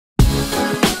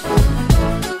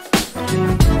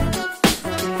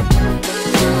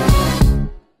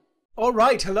All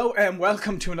right, hello and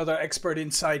welcome to another Expert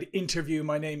Inside interview.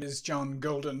 My name is John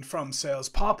Golden from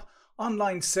SalesPOP,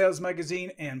 online sales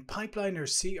magazine and Pipeliner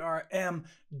CRM,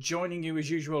 joining you as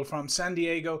usual from San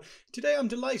Diego. Today I'm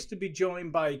delighted to be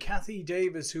joined by Kathy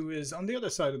Davis, who is on the other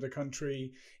side of the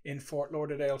country in Fort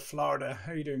Lauderdale, Florida.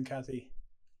 How are you doing, Kathy?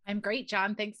 I'm great,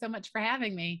 John. Thanks so much for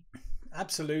having me.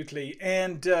 Absolutely.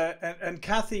 And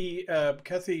Kathy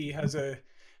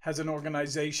has an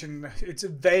organization. It's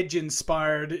Veg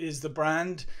Inspired is the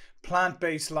brand,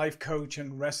 plant-based life coach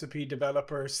and recipe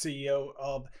developer, CEO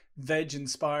of Veg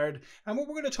Inspired. And what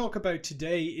we're going to talk about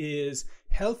today is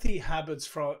healthy habits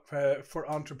for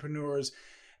entrepreneurs,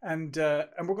 and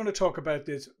we're going to talk about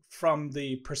this from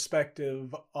the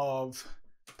perspective of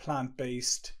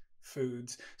plant-based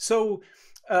foods. So,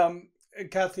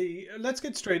 Kathy, let's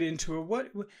get straight into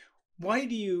it. Why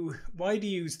do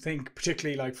you think,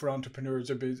 particularly like for entrepreneurs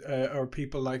or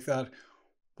people like that,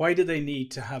 why do they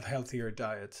need to have healthier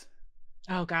diets?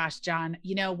 Oh gosh, John,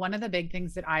 one of the big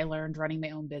things that I learned running my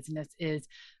own business is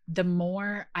the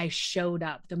more I showed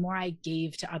up, the more I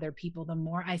gave to other people, the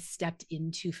more I stepped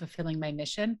into fulfilling my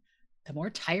mission, the more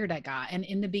tired I got. And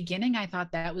in the beginning, I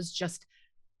thought that was just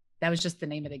the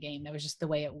name of the game. That was just the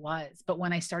way it was. But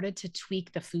when I started to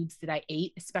tweak the foods that I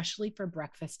ate, especially for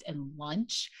breakfast and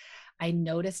lunch, I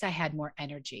noticed I had more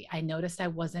energy. I noticed I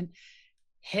wasn't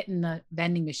hitting the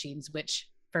vending machines, which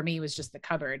for me was just the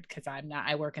cupboard because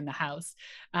I work in the house,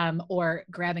 or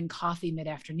grabbing coffee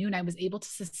mid-afternoon. I was able to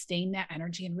sustain that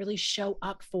energy and really show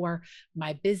up for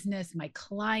my business, my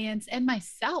clients, and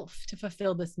myself to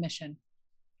fulfill this mission.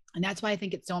 And that's why I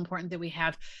think it's so important that we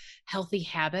have healthy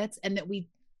habits and that we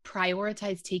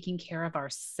prioritize taking care of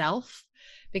ourselves,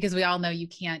 because we all know you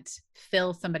can't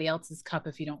fill somebody else's cup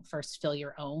if you don't first fill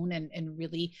your own, and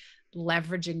really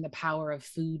leveraging the power of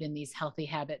food and these healthy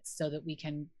habits so that we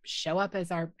can show up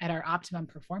at our optimum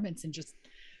performance and just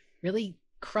really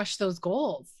crush those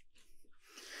goals.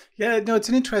 Yeah, no, it's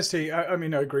an interesting. I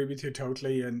mean, I agree with you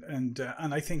totally, and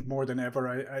I think more than ever,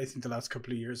 I think the last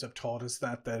couple of years have taught us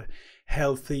that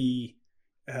healthy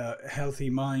healthy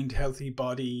mind, healthy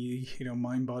body,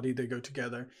 mind, body, they go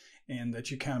together, and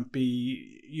that you can't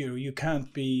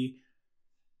be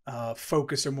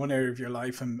focused in one area of your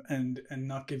life and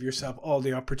not give yourself all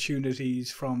the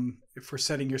opportunities for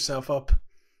setting yourself up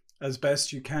as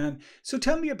best you can. So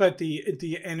tell me about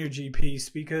the energy piece,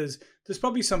 because there's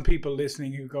probably some people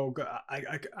listening who go,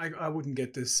 I wouldn't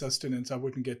get this sustenance, I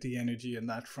wouldn't get the energy and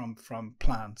that from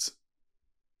plants.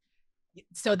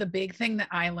 So the big thing that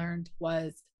I learned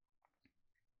was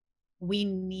we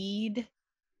need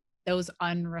those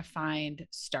unrefined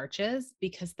starches,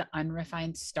 because the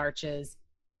unrefined starches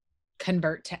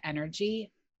convert to energy.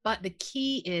 But the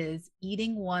key is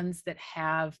eating ones that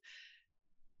have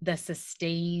the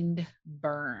sustained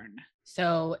burn.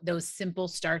 So those simple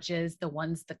starches, the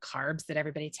carbs that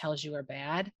everybody tells you are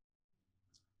bad,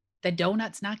 the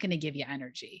donut's not going to give you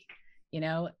energy.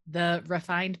 The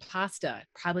refined pasta,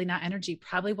 probably not energy,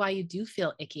 probably why you do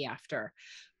feel icky after.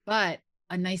 But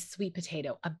a nice sweet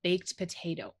potato, a baked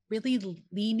potato, really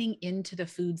leaning into the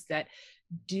foods that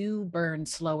do burn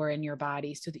slower in your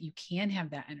body so that you can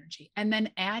have that energy. And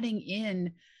then adding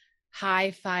in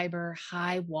high fiber,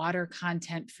 high water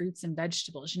content fruits and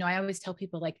vegetables. I always tell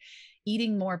people, like,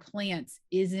 eating more plants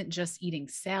isn't just eating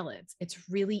salads. It's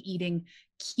really eating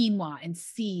quinoa and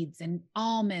seeds and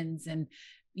almonds and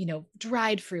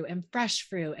dried fruit and fresh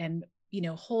fruit and,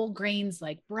 whole grains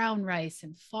like brown rice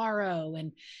and farro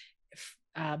and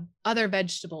other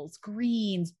vegetables,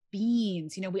 greens,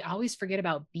 beans. We always forget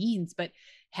about beans, but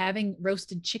having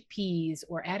roasted chickpeas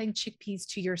or adding chickpeas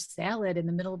to your salad in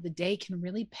the middle of the day can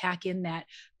really pack in that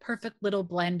perfect little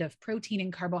blend of protein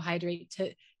and carbohydrate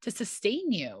to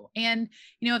sustain you. And,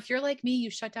 if you're like me, you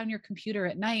shut down your computer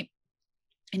at night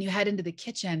and you head into the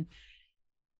kitchen.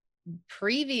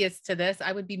 Previous to this,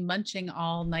 I would be munching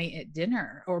all night at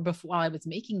dinner or before while I was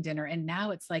making dinner. And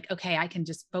now it's like, okay, I can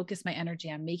just focus my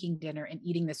energy on making dinner and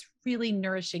eating this really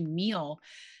nourishing meal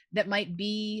that might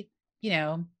be,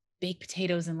 baked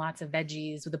potatoes and lots of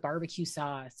veggies with a barbecue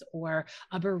sauce, or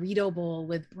a burrito bowl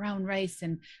with brown rice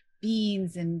and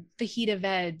beans and fajita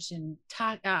veg and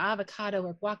avocado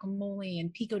or guacamole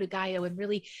and pico de gallo, and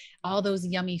really all those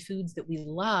yummy foods that we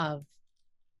love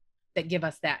that give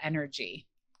us that energy.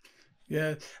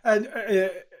 Yeah, and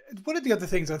one of the other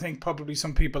things I think probably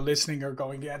some people listening are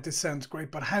going, yeah, this sounds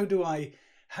great, but how do I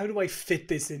fit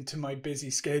this into my busy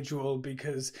schedule?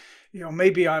 Because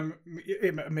maybe I'm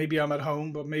at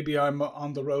home, but maybe I'm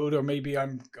on the road, or maybe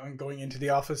I'm going into the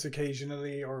office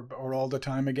occasionally, or all the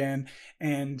time again,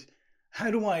 and how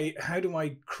do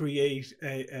I create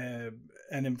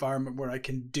an environment where I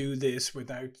can do this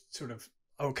without sort of,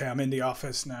 okay, I'm in the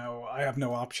office now, I have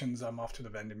no options, I'm off to the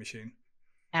vending machine.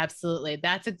 Absolutely.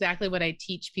 That's exactly what I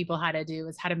teach people how to do,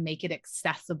 is how to make it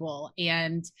accessible.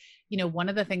 And, one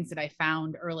of the things that I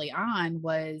found early on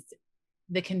was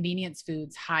the convenience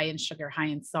foods, high in sugar, high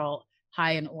in salt,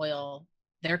 high in oil.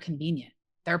 They're convenient.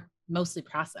 They're mostly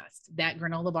processed. That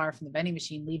granola bar from the vending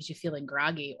machine leaves you feeling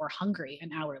groggy or hungry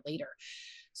an hour later.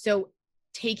 So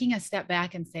taking a step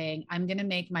back and saying, I'm going to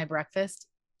make my breakfast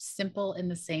simple and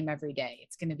the same every day.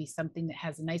 It's going to be something that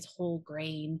has a nice whole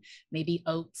grain, maybe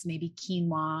oats, maybe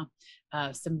quinoa,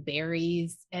 some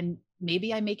berries, and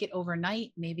maybe I make it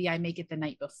overnight. Maybe I make it the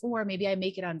night before. Maybe I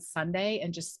make it on Sunday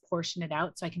and just portion it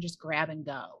out so I can just grab and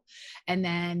go. And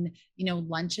then,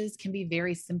 lunches can be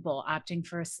very simple, opting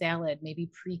for a salad, maybe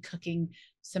pre-cooking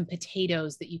some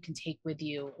potatoes that you can take with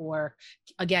you, or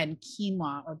again,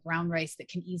 quinoa or brown rice that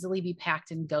can easily be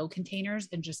packed in go containers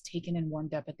and just taken and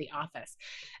warmed up at the office.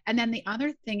 And then the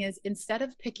other thing is, instead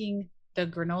of picking the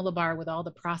granola bar with all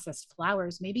the processed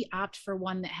flours, maybe opt for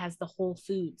one that has the whole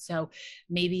food. So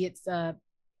maybe it's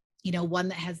one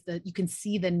that has you can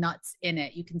see the nuts in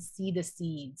it, you can see the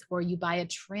seeds, or you buy a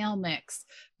trail mix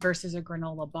versus a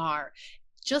granola bar.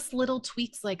 Just little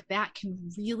tweaks like that can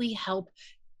really help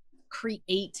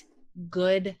create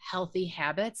good, healthy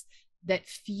habits that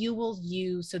fuel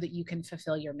you so that you can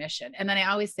fulfill your mission. And then I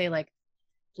always say, like,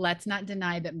 let's not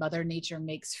deny that Mother Nature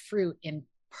makes fruit in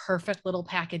perfect little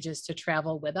packages to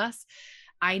travel with us.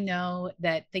 I know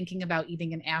that thinking about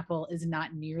eating an apple is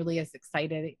not nearly as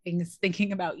exciting as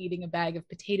thinking about eating a bag of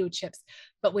potato chips.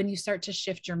 But when you start to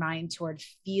shift your mind toward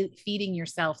feeding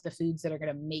yourself the foods that are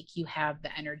going to make you have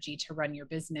the energy to run your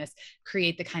business,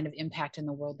 create the kind of impact in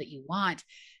the world that you want,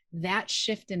 that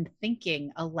shift in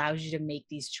thinking allows you to make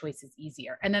these choices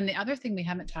easier. And then the other thing we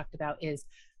haven't talked about is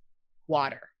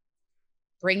water.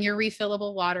 Bring your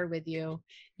refillable water with you.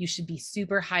 You should be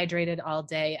super hydrated all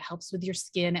day. It helps with your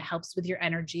skin. It helps with your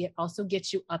energy. It also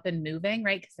gets you up and moving,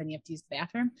 right? Because then you have to use the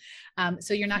bathroom.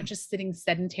 So you're not just sitting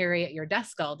sedentary at your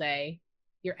desk all day.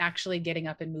 You're actually getting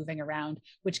up and moving around,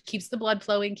 which keeps the blood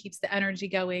flowing, keeps the energy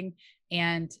going.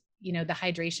 And, the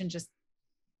hydration just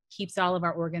keeps all of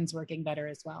our organs working better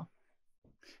as well.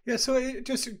 Yeah, so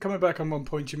just coming back on one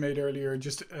point you made earlier,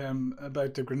 just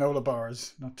about the granola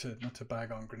bars, not to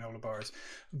bag on granola bars,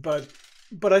 but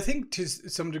I think to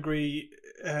some degree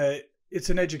it's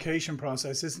an education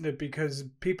process, isn't it? Because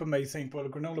people may think, well, a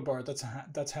granola bar,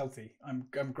 that's healthy. I'm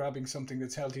grabbing something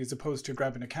that's healthy, as opposed to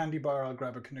grabbing a candy bar. I'll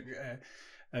grab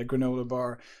a granola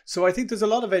bar. So I think there's a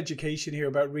lot of education here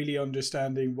about really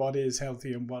understanding what is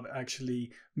healthy and what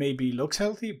actually maybe looks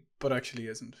healthy but actually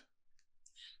isn't.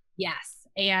 Yes.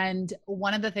 And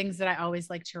one of the things that I always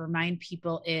like to remind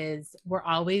people is we're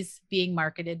always being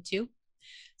marketed to.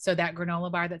 So that granola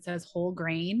bar that says whole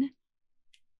grain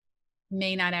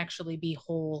may not actually be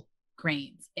whole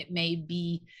grains. It may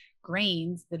be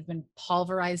grains that have been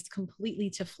pulverized completely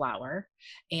to flour,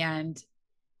 and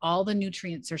all the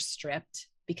nutrients are stripped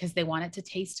because they want it to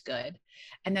taste good.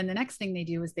 And then the next thing they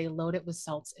do is they load it with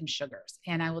salts and sugars.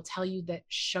 And I will tell you that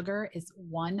sugar is,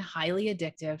 one, highly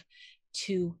addictive,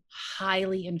 two,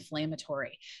 highly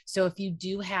inflammatory. So if you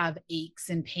do have aches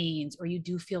and pains, or you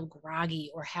do feel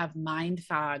groggy or have mind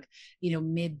fog,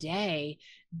 midday,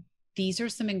 these are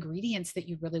some ingredients that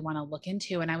you really want to look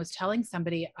into. And I was telling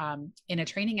somebody in a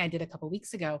training I did a couple of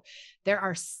weeks ago, there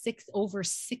are over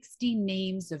 60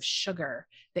 names of sugar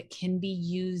that can be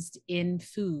used in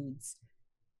foods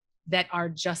that are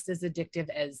just as addictive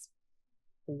as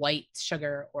white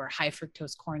sugar or high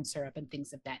fructose corn syrup and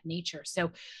things of that nature.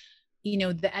 So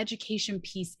the education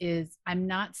piece is, I'm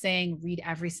not saying read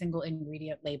every single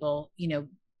ingredient label,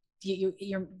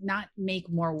 you're not make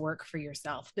more work for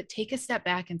yourself, but take a step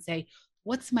back and say,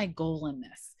 what's my goal in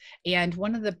this? And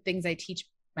one of the things I teach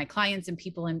my clients and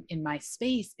people in my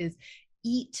space is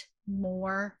eat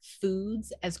more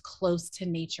foods as close to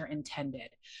nature intended.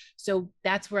 So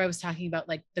that's where I was talking about,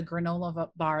 like the granola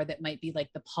bar that might be like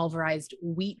the pulverized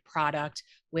wheat product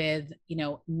with,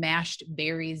 mashed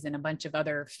berries and a bunch of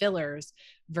other fillers,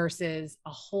 versus a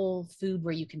whole food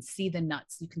where you can see the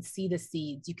nuts, you can see the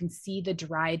seeds, you can see the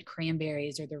dried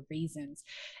cranberries or the raisins,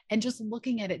 and just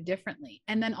looking at it differently.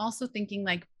 And then also thinking,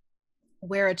 like,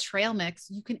 where a trail mix,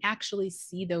 you can actually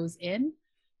see those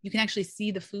you can actually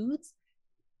see the foods.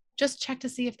 Just check to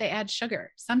see if they add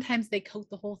sugar. Sometimes they coat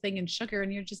the whole thing in sugar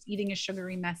and you're just eating a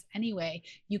sugary mess anyway.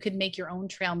 You could make your own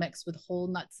trail mix with whole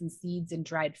nuts and seeds and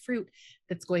dried fruit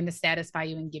that's going to satisfy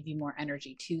you and give you more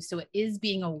energy too. So it is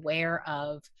being aware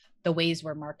of the ways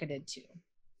we're marketed to.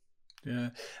 Yeah.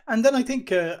 And then I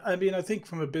think, I think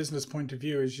from a business point of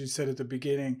view, as you said at the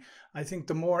beginning, I think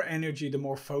the more energy, the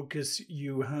more focus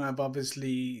you have,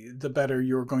 obviously, the better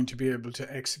you're going to be able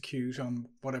to execute on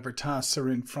whatever tasks are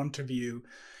in front of you.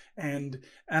 And,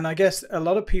 and I guess a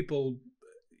lot of people,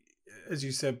 as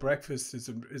you said, breakfast is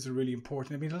a really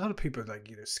important. I mean, a lot of people like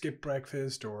either skip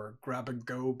breakfast or grab and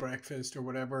go breakfast or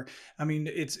whatever. I mean,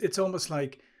 it's almost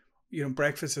like,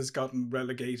 breakfast has gotten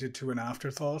relegated to an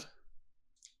afterthought.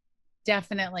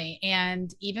 Definitely.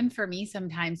 And even for me,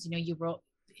 sometimes,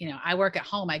 I work at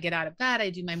home, I get out of bed, I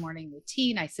do my morning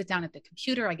routine, I sit down at the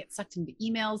computer, I get sucked into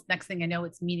emails. Next thing I know,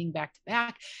 it's meeting back to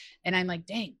back. And I'm like,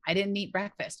 dang, I didn't eat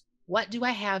breakfast. What do I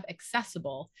have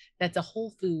accessible that's a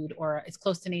whole food or as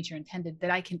close to nature intended that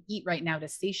I can eat right now to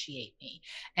satiate me?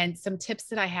 And some tips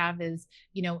that I have is,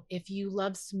 if you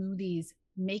love smoothies,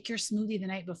 make your smoothie the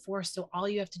night before. So all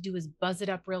you have to do is buzz it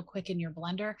up real quick in your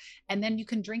blender, and then you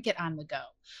can drink it on the go.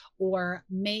 Or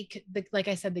make like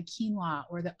I said, the quinoa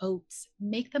or the oats,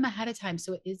 make them ahead of time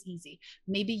so it is easy.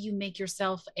 Maybe you make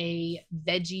yourself a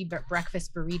veggie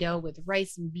breakfast burrito with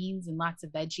rice and beans and lots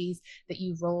of veggies that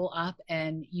you roll up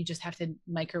and you just have to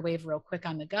microwave real quick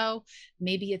on the go.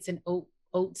 Maybe it's an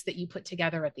oats that you put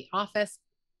together at the office.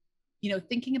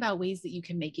 Thinking about ways that you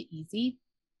can make it easy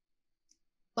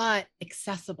but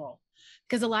accessible,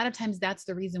 because a lot of times that's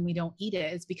the reason we don't eat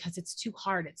it, is because it's too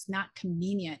hard, it's not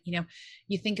convenient.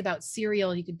 You think about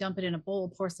cereal, you could dump it in a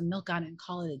bowl, pour some milk on it and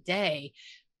call it a day,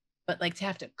 but like to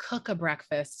have to cook a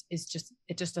breakfast it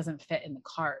just doesn't fit in the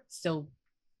cart. So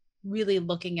really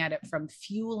looking at it from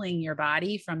fueling your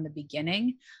body from the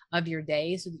beginning of your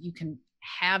day so that you can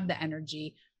have the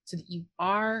energy, so that you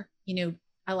are,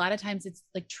 a lot of times it's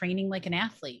like training like an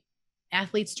athlete.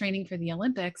 Athletes training for the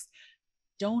Olympics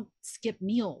don't skip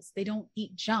meals. They don't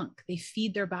eat junk. They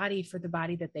feed their body for the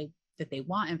body that they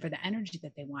want and for the energy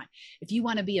that they want. If you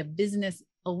want to be a business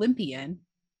Olympian,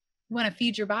 you want to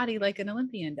feed your body like an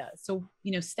Olympian does. So,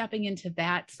 stepping into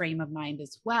that frame of mind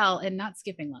as well, and not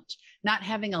skipping lunch, not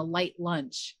having a light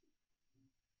lunch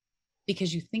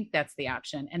because you think that's the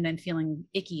option and then feeling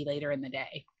icky later in the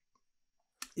day.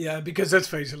 Yeah, because let's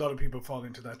face it, a lot of people fall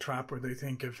into that trap where they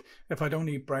think if I don't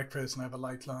eat breakfast and I have a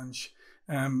light lunch,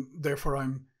 therefore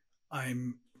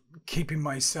I'm keeping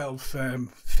myself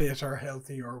fit or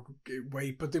healthy or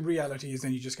weight. But the reality is,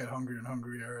 then you just get hungrier and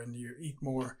hungrier, and you eat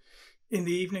more in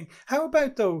the evening. How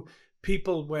about though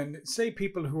people, when say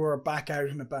people who are back out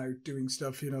and about doing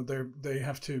stuff, they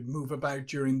have to move about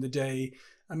during the day.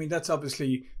 I mean, that's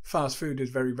obviously, fast food is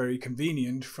very, very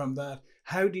convenient from that.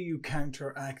 How do you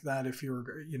counteract that if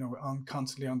you're,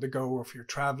 constantly on the go, or if you're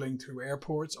traveling through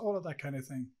airports, all of that kind of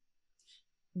thing?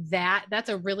 That's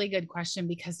a really good question,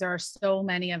 because there are so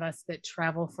many of us that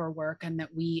travel for work, and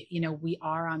that we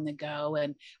are on the go,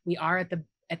 and we are at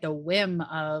the whim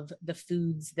of the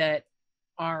foods that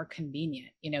are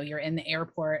convenient. You're in the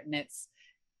airport and it's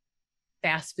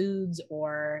fast foods,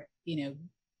 or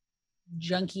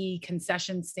junky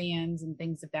concession stands and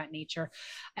things of that nature.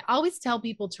 I always tell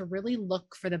people to really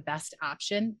look for the best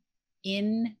option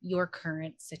in your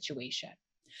current situation,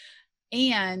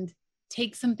 and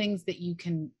take some things that you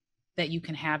can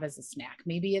have as a snack.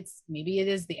 Maybe it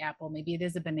is the apple, maybe it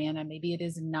is a banana, maybe it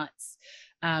is nuts.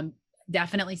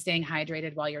 Definitely staying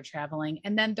hydrated while you're traveling.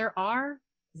 And then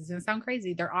this is going to sound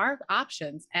crazy, there are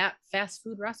options at fast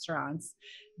food restaurants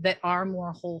that are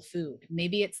more whole food.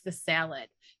 Maybe it's the salad,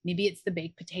 maybe it's the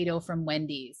baked potato from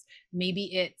Wendy's,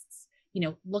 maybe it's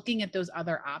looking at those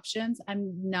other options.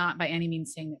 I'm not by any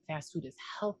means saying that fast food is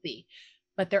healthy,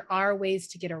 but there are ways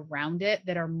to get around it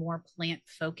that are more plant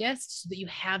focused, so that you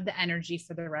have the energy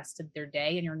for the rest of their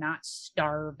day and you're not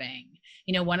starving.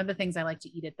 One of the things I like to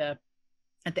eat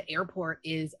at the airport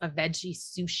is a veggie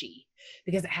sushi,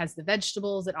 because it has the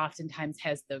vegetables. It oftentimes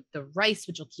has the rice,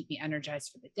 which will keep me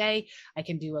energized for the day. I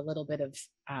can do a little bit of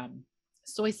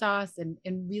soy sauce, and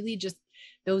really just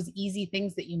those easy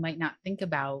things that you might not think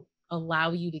about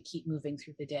allow you to keep moving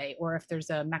through the day. Or if there's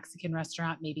a Mexican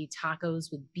restaurant, maybe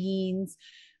tacos with beans,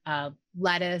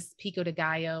 lettuce, pico de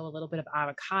gallo, a little bit of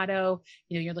avocado.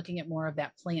 You're looking at more of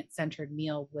that plant-centered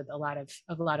meal with a lot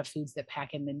of foods that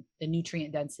pack in the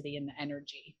nutrient density and the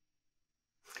energy.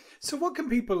 So what can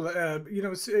people,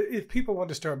 if people want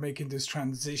to start making this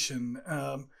transition,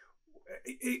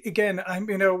 again, I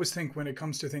mean, I always think when it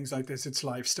comes to things like this, it's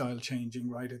lifestyle changing,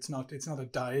 right? It's not a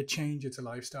diet change, it's a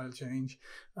lifestyle change.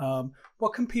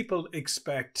 What can people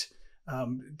expect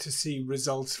to see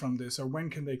results from this, or when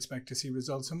can they expect to see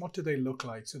results, and what do they look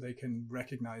like so they can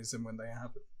recognize them when they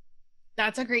happen?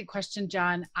 That's a great question,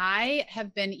 John.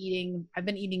 I've been eating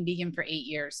vegan for 8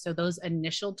 years. So those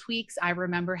initial tweaks, I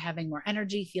remember having more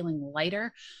energy, feeling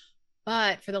lighter.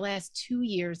 But for the last 2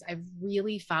 years, I've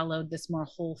really followed this more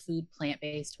whole food,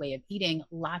 plant-based way of eating.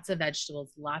 Lots of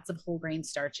vegetables, lots of whole grain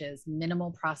starches,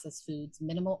 minimal processed foods,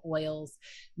 minimal oils,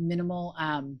 minimal,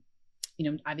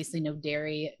 obviously no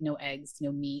dairy, no eggs,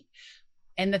 no meat.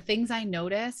 And the things I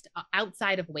noticed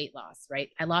outside of weight loss,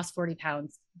 right? I lost 40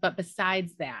 pounds, but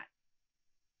besides that,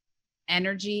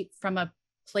 energy from a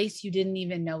place you didn't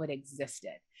even know it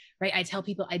existed, right? I tell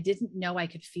people I didn't know I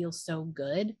could feel so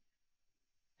good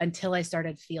until I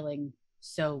started feeling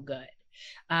so good.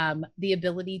 The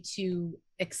ability to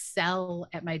excel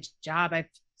at my job. I've,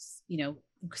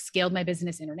 scaled my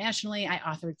business internationally. I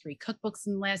authored 3 cookbooks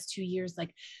in the last 2 years.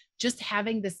 Like, just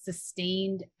having this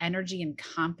sustained energy and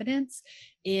confidence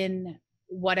in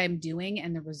what I'm doing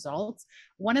and the results.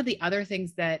 One of the other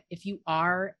things that if you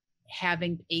are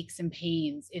having aches and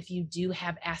pains, if you do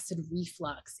have acid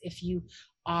reflux, if you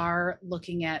are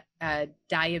looking at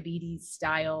diabetes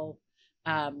style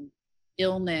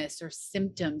illness or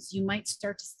symptoms, you might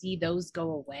start to see those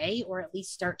go away, or at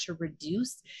least start to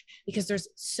reduce, because there's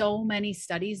so many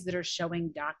studies that are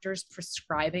showing doctors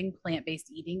prescribing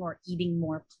plant-based eating or eating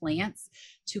more plants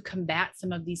to combat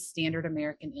some of these standard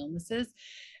American illnesses.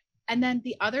 And then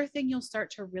the other thing you'll start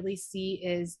to really see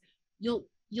is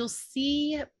you'll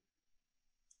see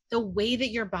the way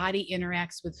that your body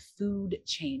interacts with food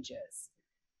changes.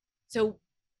 So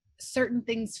certain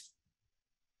things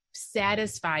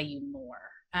satisfy you more.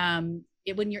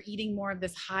 When you're eating more of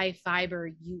this high fiber,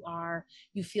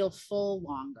 you feel full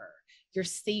longer, you're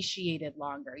satiated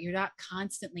longer, you're not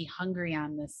constantly hungry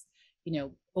on this,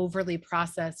 overly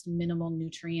processed, minimal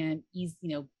nutrient,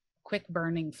 quick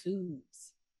burning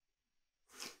foods.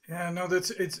 Yeah, no,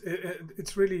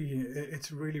 it's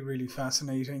really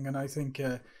fascinating, and I think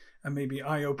and maybe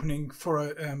eye-opening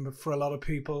for a lot of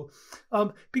people.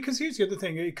 Because here's the other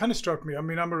thing, it kind of struck me. I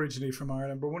mean, I'm originally from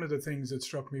Ireland, but one of the things that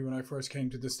struck me when I first came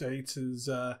to the States is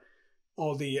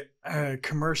all the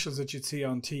commercials that you'd see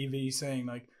on TV saying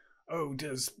like, "Oh,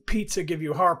 does pizza give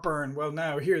you heartburn? Well,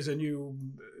 now here's a new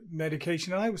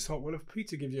medication." And I always thought, well, if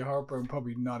pizza gives you heartburn,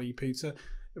 probably not eat pizza,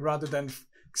 rather than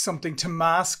something to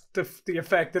mask the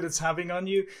effect that it's having on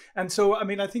you. And so, I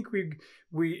mean, I think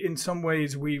we in some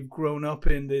ways we've grown up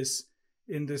in this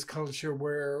culture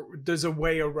where there's a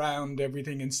way around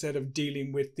everything. Instead of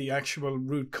dealing with the actual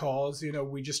root cause,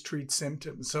 we just treat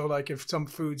symptoms. So like, if some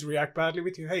foods react badly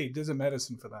with you, hey, there's a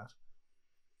medicine for that.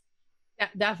 Yeah,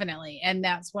 definitely. And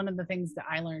that's one of the things that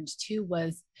I learned too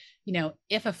was,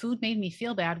 if a food made me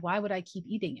feel bad, why would I keep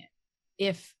eating it?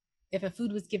 If a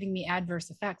food was giving me adverse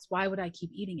effects, why would I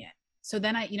keep eating it? So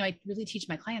then I really teach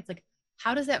my clients, like,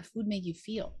 how does that food make you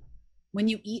feel? When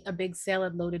you eat a big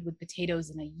salad loaded with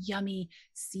potatoes and a yummy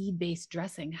seed-based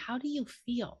dressing, how do you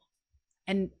feel?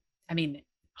 And I mean,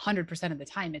 100% of the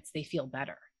time they feel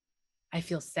better. I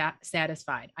feel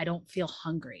satisfied. I don't feel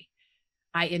hungry.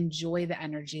 I enjoy the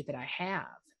energy that I have.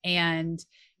 And,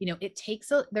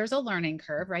 there's a learning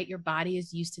curve, right? Your body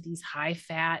is used to these high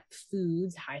fat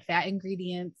foods, high fat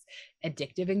ingredients,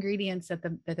 addictive ingredients that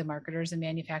the marketers and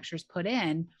manufacturers put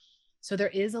in. So there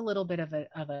is a little bit of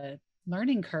a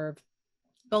learning curve,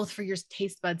 both for your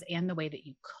taste buds and the way that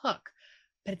you cook,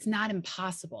 but it's not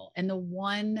impossible.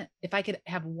 And if I could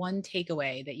have one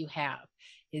takeaway that you have,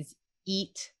 is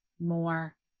eat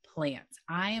more plants.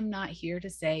 I am not here to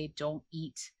say don't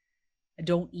eat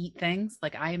things.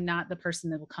 Like, I am not the person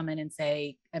that will come in and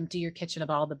say, empty your kitchen of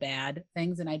all the bad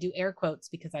things. And I do air quotes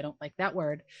because I don't like that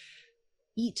word.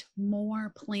 Eat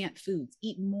more plant foods,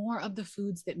 eat more of the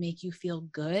foods that make you feel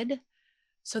good,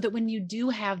 so that when you do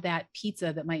have that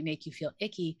pizza that might make you feel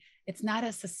icky, it's not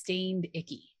a sustained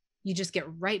icky. You just get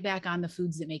right back on the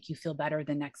foods that make you feel better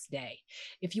the next day.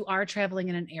 If you are traveling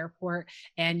in an airport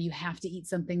and you have to eat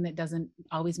something that doesn't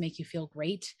always make you feel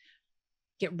great,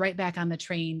 get right back on the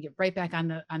train, get right back on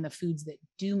the foods that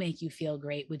do make you feel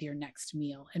great with your next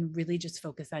meal, and really just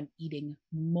focus on eating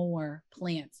more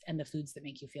plants and the foods that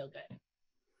make you feel good.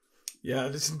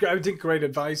 Yeah, I think great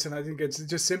advice, and I think it's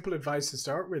just simple advice to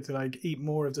start with. Like, eat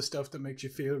more of the stuff that makes you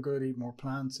feel good, eat more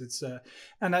plants.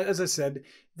 And as I said,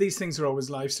 these things are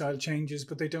always lifestyle changes,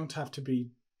 but they don't have to be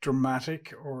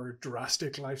dramatic or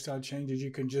drastic lifestyle changes.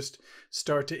 You can just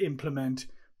start to implement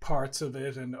parts of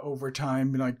it, and over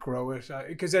time, like, grow it.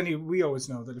 Because we always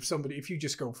know that if you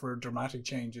just go for a dramatic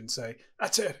change and say,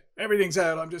 that's it, everything's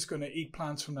out, I'm just going to eat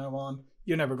plants from now on,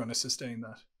 you're never going to sustain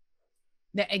that.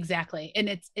 Yeah, exactly. And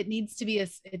it needs to be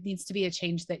a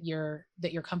change that you're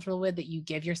comfortable with, that you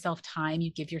give yourself time,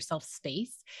 you give yourself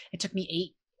space. It took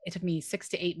me 6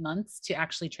 to 8 months to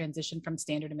actually transition from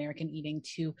standard American eating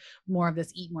to more of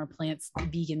this eat more plants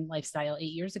vegan lifestyle 8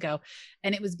 years ago.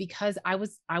 And it was because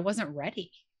I wasn't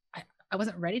ready. I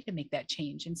wasn't ready to make that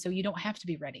change. And so you don't have to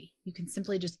be ready. You can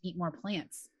simply just eat more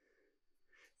plants.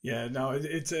 Yeah, no,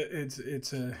 it's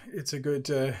a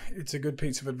good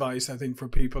piece of advice, I think, for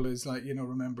people, is like,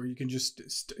 remember, you can just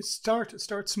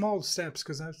start small steps,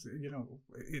 because that's,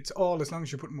 it's all, as long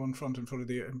as you're putting one foot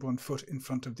in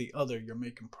front of the other, you're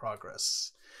making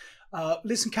progress.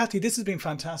 Listen, Kathy, this has been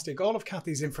fantastic. All of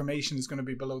Kathy's information is going to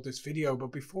be below this video,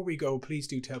 but before we go, please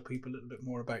do tell people a little bit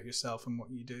more about yourself and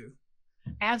what you do.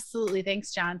 Absolutely.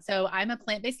 Thanks, John. So I'm a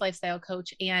plant-based lifestyle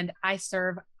coach, and I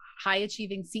serve high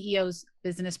achieving CEOs,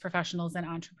 business professionals, and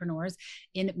entrepreneurs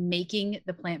in making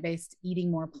the plant-based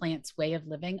eating more plants way of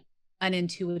living an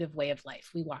intuitive way of life.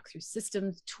 We walk through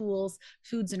systems, tools,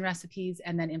 foods and recipes,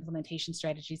 and then implementation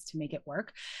strategies to make it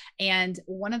work. And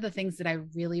one of the things that I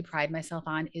really pride myself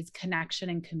on is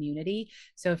connection and community.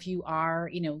 So if you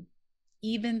are,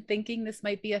 even thinking this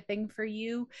might be a thing for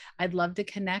you, I'd love to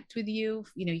connect with you.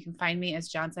 You can find me, as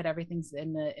John said, everything's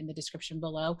in the description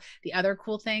below. The other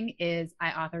cool thing is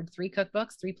I authored 3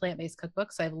 cookbooks, 3 plant-based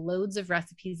cookbooks. So I have loads of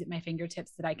recipes at my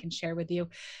fingertips that I can share with you.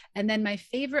 And then my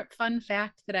favorite fun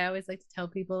fact that I always like to tell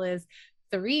people is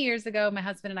 3 years ago, my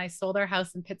husband and I sold our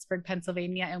house in Pittsburgh,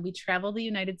 Pennsylvania, and we traveled the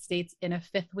United States in a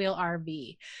 5th-wheel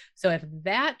RV. So if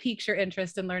that piques your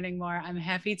interest in learning more, I'm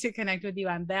happy to connect with you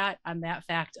on that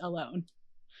fact alone.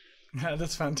 Yeah,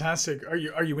 that's fantastic. Are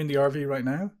you in the RV right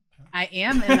now? I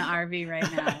am in the RV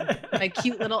right now. My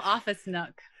cute little office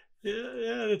nook.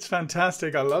 Yeah, it's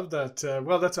fantastic. I love that.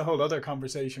 Well, that's a whole other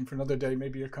conversation for another day.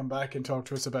 Maybe you'll come back and talk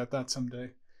to us about that someday.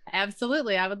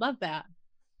 Absolutely. I would love that.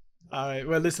 All right.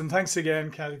 Well, listen, thanks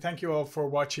again, Kathy. Thank you all for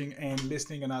watching and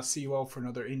listening, and I'll see you all for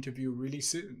another interview really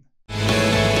soon.